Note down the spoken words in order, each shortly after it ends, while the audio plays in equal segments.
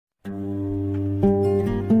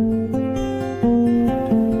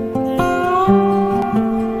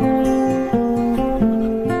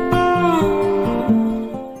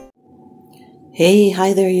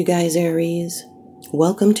Hi there, you guys, Aries.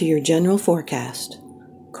 Welcome to your general forecast.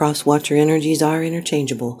 Cross-watcher energies are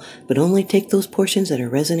interchangeable, but only take those portions that are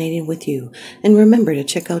resonating with you. And remember to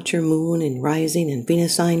check out your moon and rising and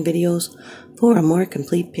Venus sign videos for a more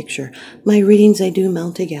complete picture. My readings, they do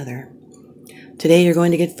meld together. Today you're going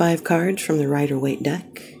to get 5 cards from the Rider-Waite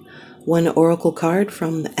deck, 1 oracle card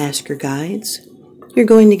from the Ask Your Guides. You're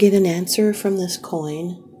going to get an answer from this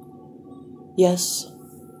coin, yes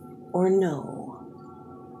or no.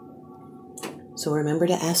 So remember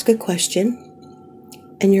to ask a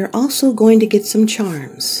question, and you're also going to get some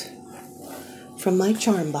charms from my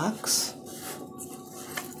charm box.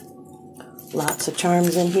 Lots of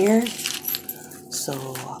charms in here,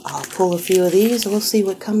 so I'll pull a few of these and we'll see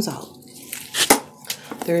what comes out.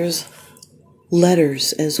 There's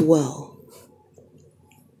letters as well.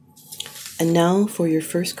 And now for your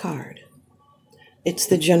first card. It's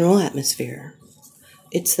the general atmosphere.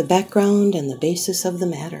 It's the background and the basis of the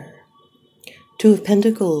matter. 2 of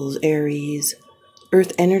Pentacles, Aries,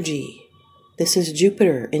 Earth energy. This is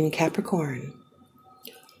Jupiter in Capricorn.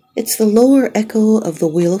 It's the lower echo of the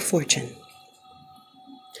Wheel of Fortune.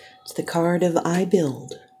 It's the card of I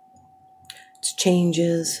build. It's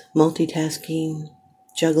changes, multitasking,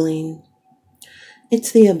 juggling.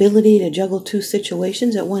 It's the ability to juggle 2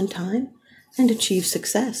 situations at one time and achieve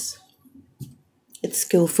success. It's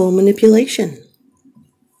skillful manipulation.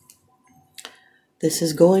 This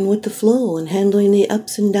is going with the flow and handling the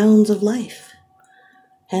ups and downs of life.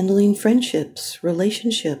 Handling friendships,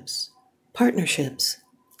 relationships, partnerships,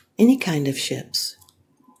 any kind of ships.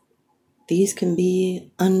 These can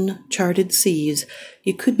be uncharted seas.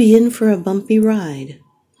 You could be in for a bumpy ride.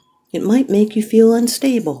 It might make you feel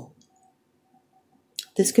unstable.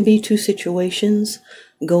 This could be 2 situations,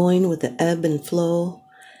 going with the ebb and flow,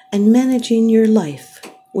 and managing your life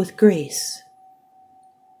with grace.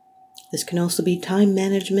 This can also be time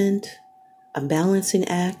management, a balancing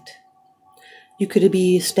act. You could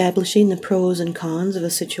be establishing the pros and cons of a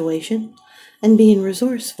situation and being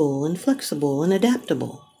resourceful and flexible and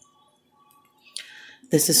adaptable.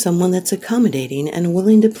 This is someone that's accommodating and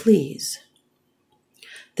willing to please.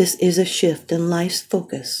 This is a shift in life's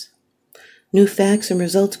focus. New facts and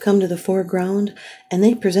results come to the foreground, and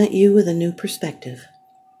they present you with a new perspective.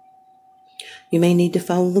 You may need to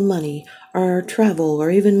follow the money, or travel, or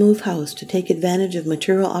even move house to take advantage of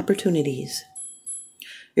material opportunities.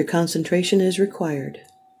 Your concentration is required.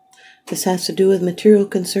 This has to do with material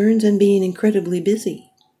concerns and being incredibly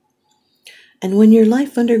busy. And when your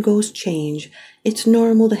life undergoes change, it's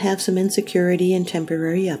normal to have some insecurity and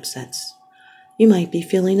temporary upsets. You might be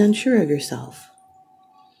feeling unsure of yourself.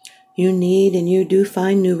 You need and you do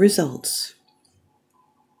find new results.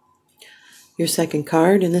 Your second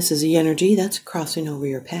card, and this is the energy that's crossing over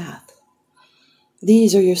your path.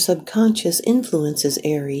 These are your subconscious influences,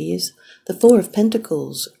 Aries. The 4 of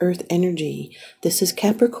Pentacles, Earth energy. This is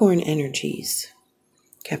Capricorn energies.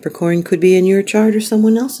 Capricorn could be in your chart or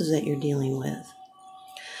someone else's that you're dealing with.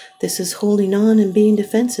 This is holding on and being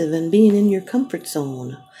defensive and being in your comfort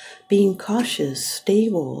zone. Being cautious,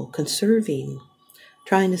 stable, conserving,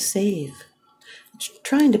 trying to save.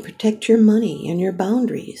 Trying to protect your money and your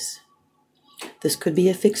boundaries. This could be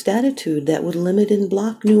a fixed attitude that would limit and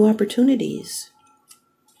block new opportunities.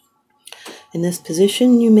 In this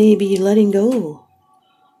position, you may be letting go.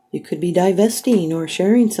 You could be divesting or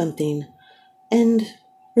sharing something and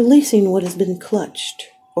releasing what has been clutched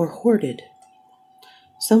or hoarded.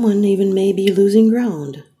 Someone even may be losing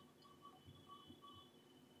ground.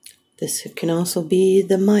 This can also be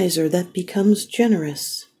the miser that becomes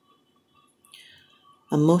generous.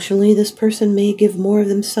 Emotionally, this person may give more of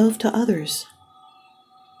themselves to others.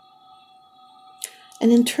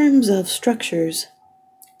 And in terms of structures,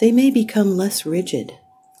 they may become less rigid.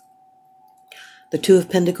 The 2 of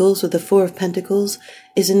Pentacles with the 4 of Pentacles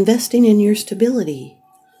is investing in your stability.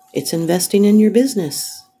 It's investing in your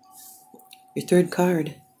business. Your third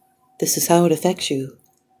card, this is how it affects you.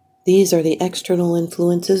 These are the external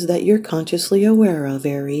influences that you're consciously aware of,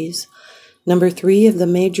 Aries. Number 3 of the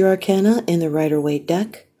major arcana in the Rider-Waite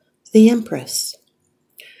deck, the Empress.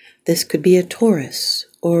 This could be a Taurus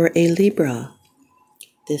or a Libra.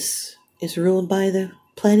 This is ruled by the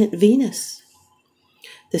planet Venus.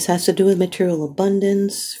 This has to do with material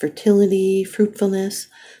abundance, fertility, fruitfulness.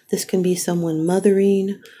 This can be someone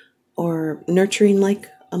mothering or nurturing like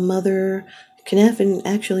a mother. It can even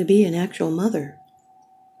actually be an actual mother.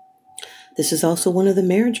 This is also one of the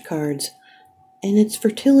marriage cards, and it's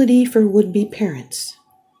fertility for would-be parents.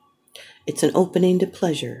 It's an opening to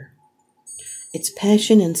pleasure. It's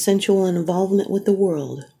passion and sensual involvement with the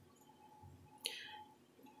world.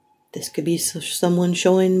 This could be someone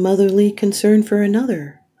showing motherly concern for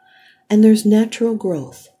another. And there's natural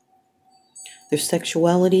growth. There's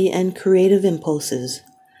sexuality and creative impulses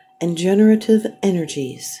and generative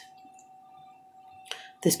energies.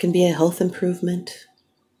 This can be a health improvement.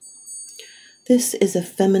 This is a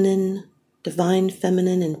feminine, divine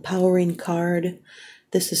feminine, empowering card.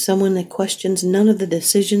 This is someone that questions none of the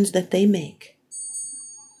decisions that they make.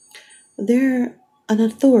 They're an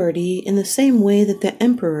authority in the same way that the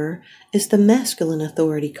Emperor is the masculine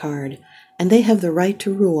authority card, and they have the right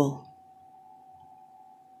to rule.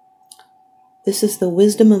 This is the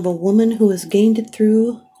wisdom of a woman who has gained it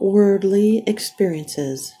through worldly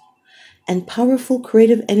experiences, and powerful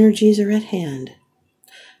creative energies are at hand.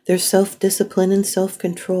 There's self-discipline and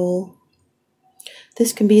self-control.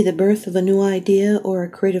 This can be the birth of a new idea or a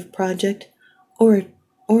creative project, or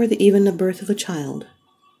even the birth of a child.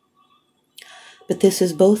 But this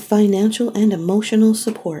is both financial and emotional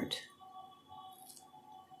support.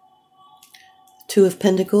 Two of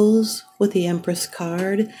Pentacles with the Empress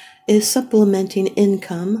card is supplementing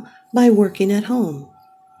income by working at home.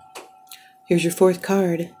 Here's your fourth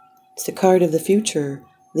card. It's the card of the future,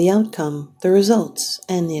 the outcome, the results,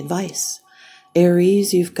 and the advice.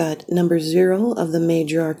 Aries, you've got number 0 of the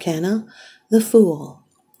major arcana, the Fool.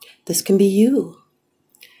 This can be you.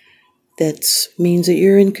 That means that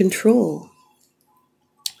you're in control.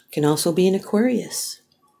 Can also be an Aquarius.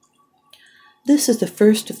 This is the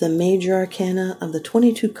first of the major arcana of the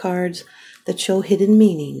 22 cards that show hidden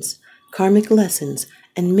meanings, karmic lessons,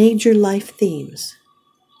 and major life themes.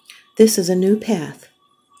 This is a new path.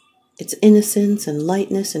 It's innocence and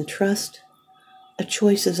lightness and trust. A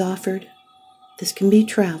choice is offered. This can be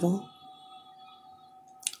travel.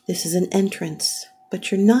 This is an entrance,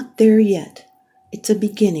 but you're not there yet. It's a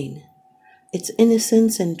beginning. It's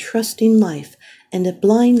innocence and trusting life and a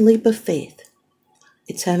blind leap of faith.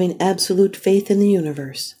 It's having absolute faith in the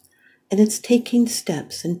universe, and it's taking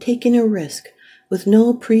steps and taking a risk with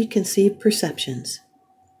no preconceived perceptions.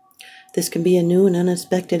 This can be a new and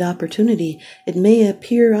unexpected opportunity. It may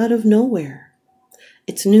appear out of nowhere.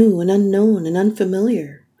 It's new and unknown and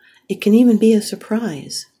unfamiliar. It can even be a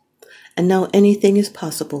surprise. And now anything is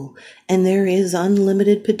possible, and there is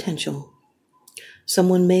unlimited potential.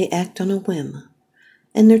 Someone may act on a whim,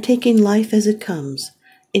 and they're taking life as it comes,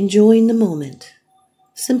 enjoying the moment,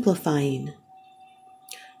 simplifying.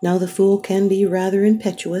 Now the Fool can be rather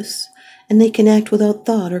impetuous, and they can act without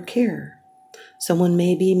thought or care. Someone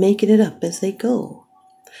may be making it up as they go,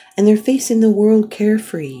 and they're facing the world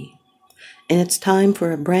carefree. And it's time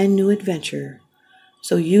for a brand new adventure.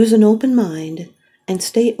 So use an open mind and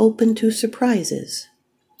stay open to surprises.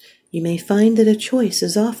 You may find that a choice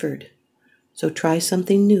is offered. So try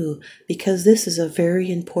something new, because this is a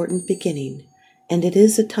very important beginning, and it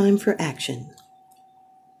is a time for action.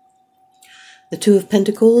 The Two of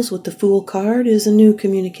Pentacles with the Fool card is a new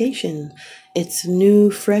communication. It's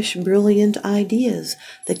new, fresh, brilliant ideas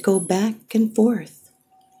that go back and forth.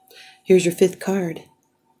 Here's your fifth card.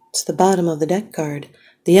 It's the bottom of the deck card.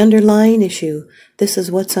 The underlying issue. This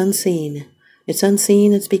is what's unseen. It's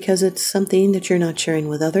unseen. It's because it's something that you're not sharing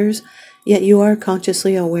with others, yet you are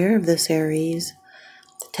consciously aware of this, Aries.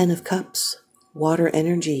 The Ten of Cups, water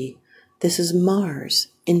energy. This is Mars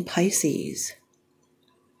in Pisces.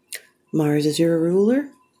 Mars is your ruler.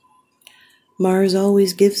 Mars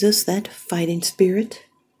always gives us that fighting spirit.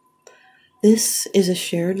 This is a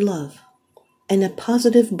shared love and a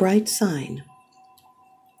positive, bright sign.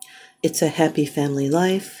 It's a happy family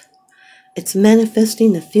life. It's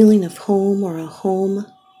manifesting the feeling of home or a home.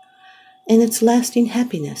 And it's lasting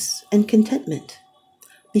happiness and contentment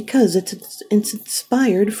because it's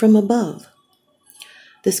inspired from above.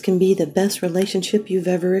 This can be the best relationship you've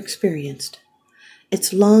ever experienced.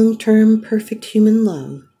 It's long-term, perfect human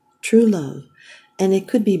love, true love, and it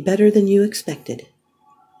could be better than you expected.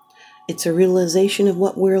 It's a realization of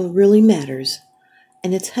what really matters,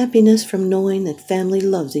 and it's happiness from knowing that family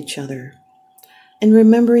loves each other, and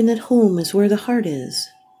remembering that home is where the heart is.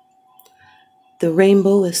 The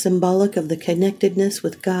rainbow is symbolic of the connectedness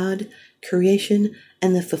with God, creation,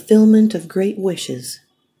 and the fulfillment of great wishes.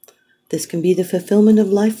 This can be the fulfillment of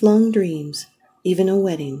lifelong dreams, even a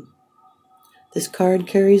wedding. This card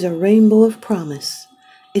carries a rainbow of promise.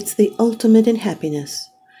 It's the ultimate in happiness,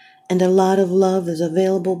 and a lot of love is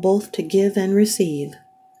available both to give and receive.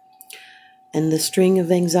 And the string of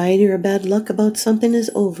anxiety or bad luck about something is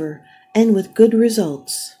over, and with good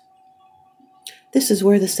results. This is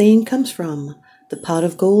where the saying comes from, the pot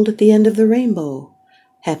of gold at the end of the rainbow,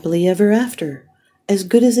 happily ever after, as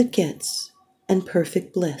good as it gets, and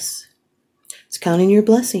perfect bliss. It's counting your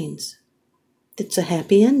blessings. It's a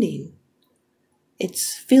happy ending.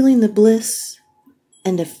 It's feeling the bliss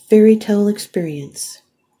and a fairy tale experience.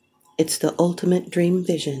 It's the ultimate dream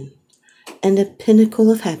vision and a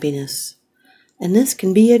pinnacle of happiness. And this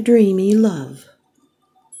can be a dream you love.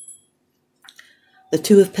 The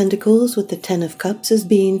Two of Pentacles with the Ten of Cups is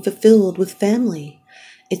being fulfilled with family.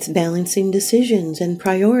 It's balancing decisions and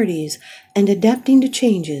priorities and adapting to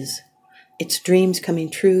changes. It's dreams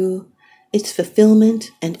coming true. It's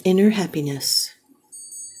fulfillment and inner happiness.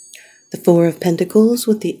 The Four of Pentacles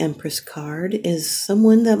with the Empress card is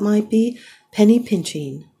someone that might be penny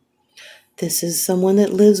pinching. This is someone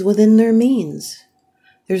that lives within their means.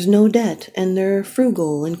 There's no debt, and they're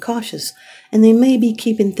frugal and cautious, and they may be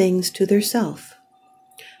keeping things to themselves.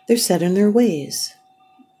 They're set in their ways.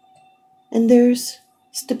 And there's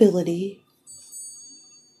stability.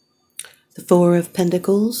 The Four of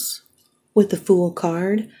Pentacles with the Fool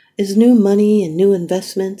card is new money and new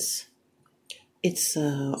investments. It's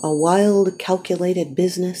a wild, calculated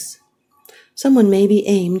business. Someone may be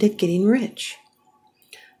aimed at getting rich.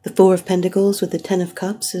 The Four of Pentacles with the Ten of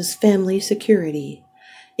Cups is family security.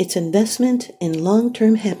 It's investment in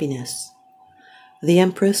long-term happiness. The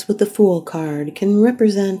Empress with the Fool card can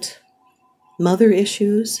represent mother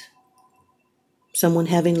issues, someone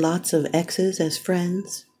having lots of exes as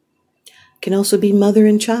friends. It can also be mother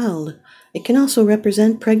and child. It can also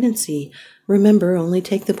represent pregnancy. Remember, only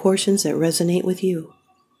take the portions that resonate with you.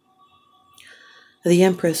 The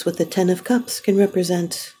Empress with the Ten of Cups can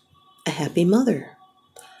represent a happy mother,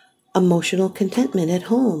 emotional contentment at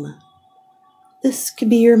home. This could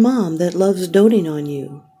be your mom that loves doting on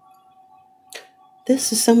you.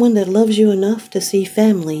 This is someone that loves you enough to see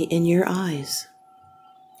family in your eyes.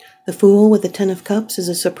 The Fool with the Ten of Cups is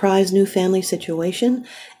a surprise new family situation,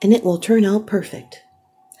 and it will turn out perfect.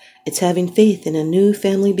 It's having faith in a new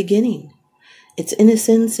family beginning. It's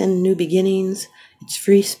innocence and new beginnings. It's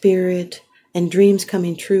free spirit and dreams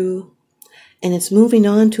coming true. And it's moving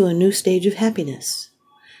on to a new stage of happiness.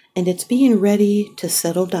 And it's being ready to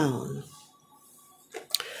settle down.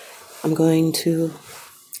 I'm going to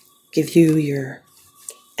give you your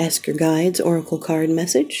Ask Your Guides Oracle card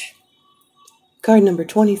message. Card number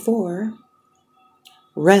 24.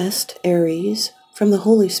 Rest, Aries, from the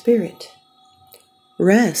Holy Spirit.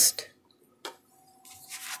 Rest.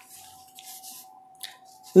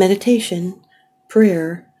 Meditation,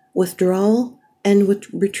 prayer, withdrawal, and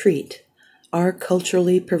retreat. Our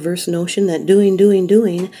culturally perverse notion that doing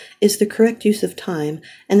is the correct use of time,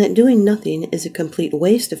 and that doing nothing is a complete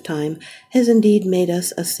waste of time, has indeed made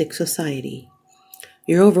us a sick society.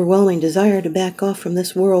 Your overwhelming desire to back off from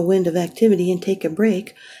this whirlwind of activity and take a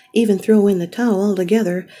break, even throw in the towel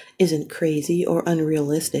altogether, isn't crazy or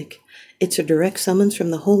unrealistic. It's a direct summons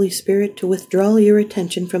from the Holy Spirit to withdraw your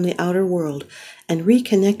attention from the outer world and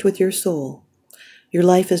reconnect with your soul. Your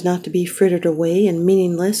life is not to be frittered away in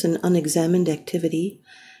meaningless and unexamined activity.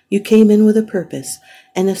 You came in with a purpose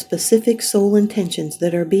and a specific soul intentions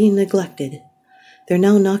that are being neglected. They're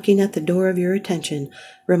now knocking at the door of your attention,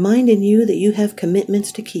 reminding you that you have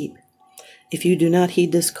commitments to keep. If you do not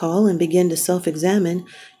heed this call and begin to self-examine,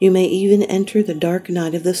 you may even enter the dark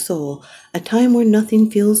night of the soul, a time where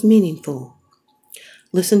nothing feels meaningful.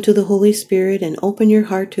 Listen to the Holy Spirit and open your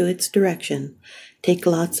heart to its direction. Take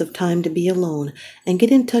lots of time to be alone and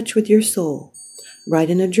get in touch with your soul. Write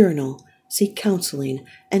in a journal, seek counseling,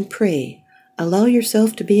 and pray. Allow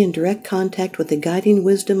yourself to be in direct contact with the guiding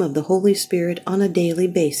wisdom of the Holy Spirit on a daily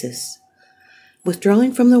basis.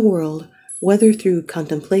 Withdrawing from the world, whether through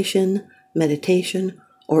contemplation, meditation,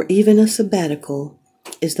 or even a sabbatical,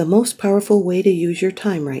 is the most powerful way to use your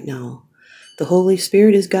time right now. The Holy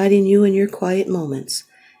Spirit is guiding you in your quiet moments.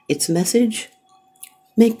 Its message?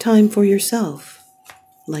 Make time for yourself.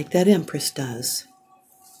 Like that Empress does.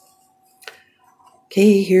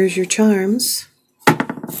 Okay, here's your charms.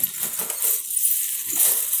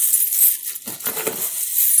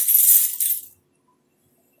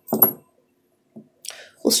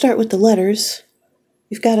 We'll start with the letters.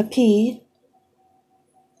 You've got a P.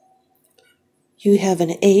 You have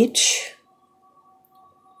an H.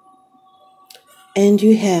 And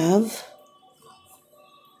you have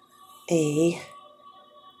a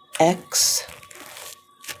X.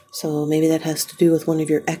 So maybe that has to do with one of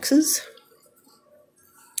your exes.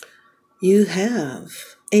 You have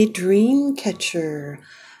a dream catcher.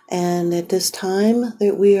 And at this time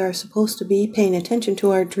that we are supposed to be paying attention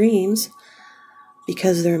to our dreams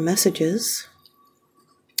because they're messages,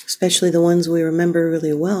 especially the ones we remember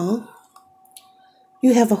really well.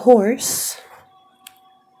 You have a horse.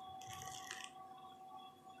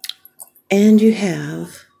 And you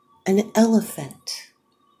have an elephant.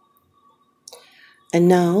 And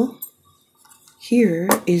now, here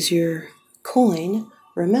is your coin.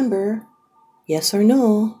 Remember, yes or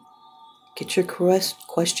no. Get your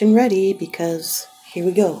question ready because here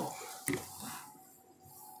we go.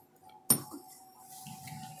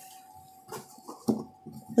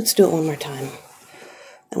 Let's do it one more time.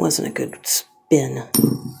 That wasn't a good spin.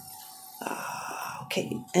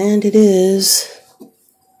 Okay, and it is...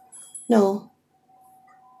 No.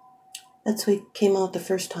 That's what came out the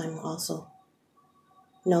first time also.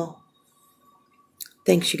 No.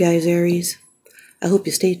 Thanks, you guys, Aries. I hope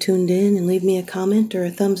you stay tuned in and leave me a comment or a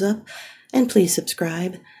thumbs up. And please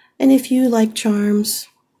subscribe. And if you like charms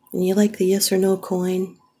and you like the yes or no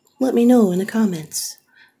coin, let me know in the comments.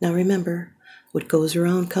 Now remember, what goes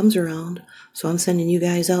around comes around. So I'm sending you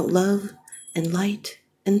guys out love and light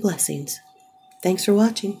and blessings. Thanks for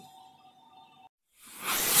watching.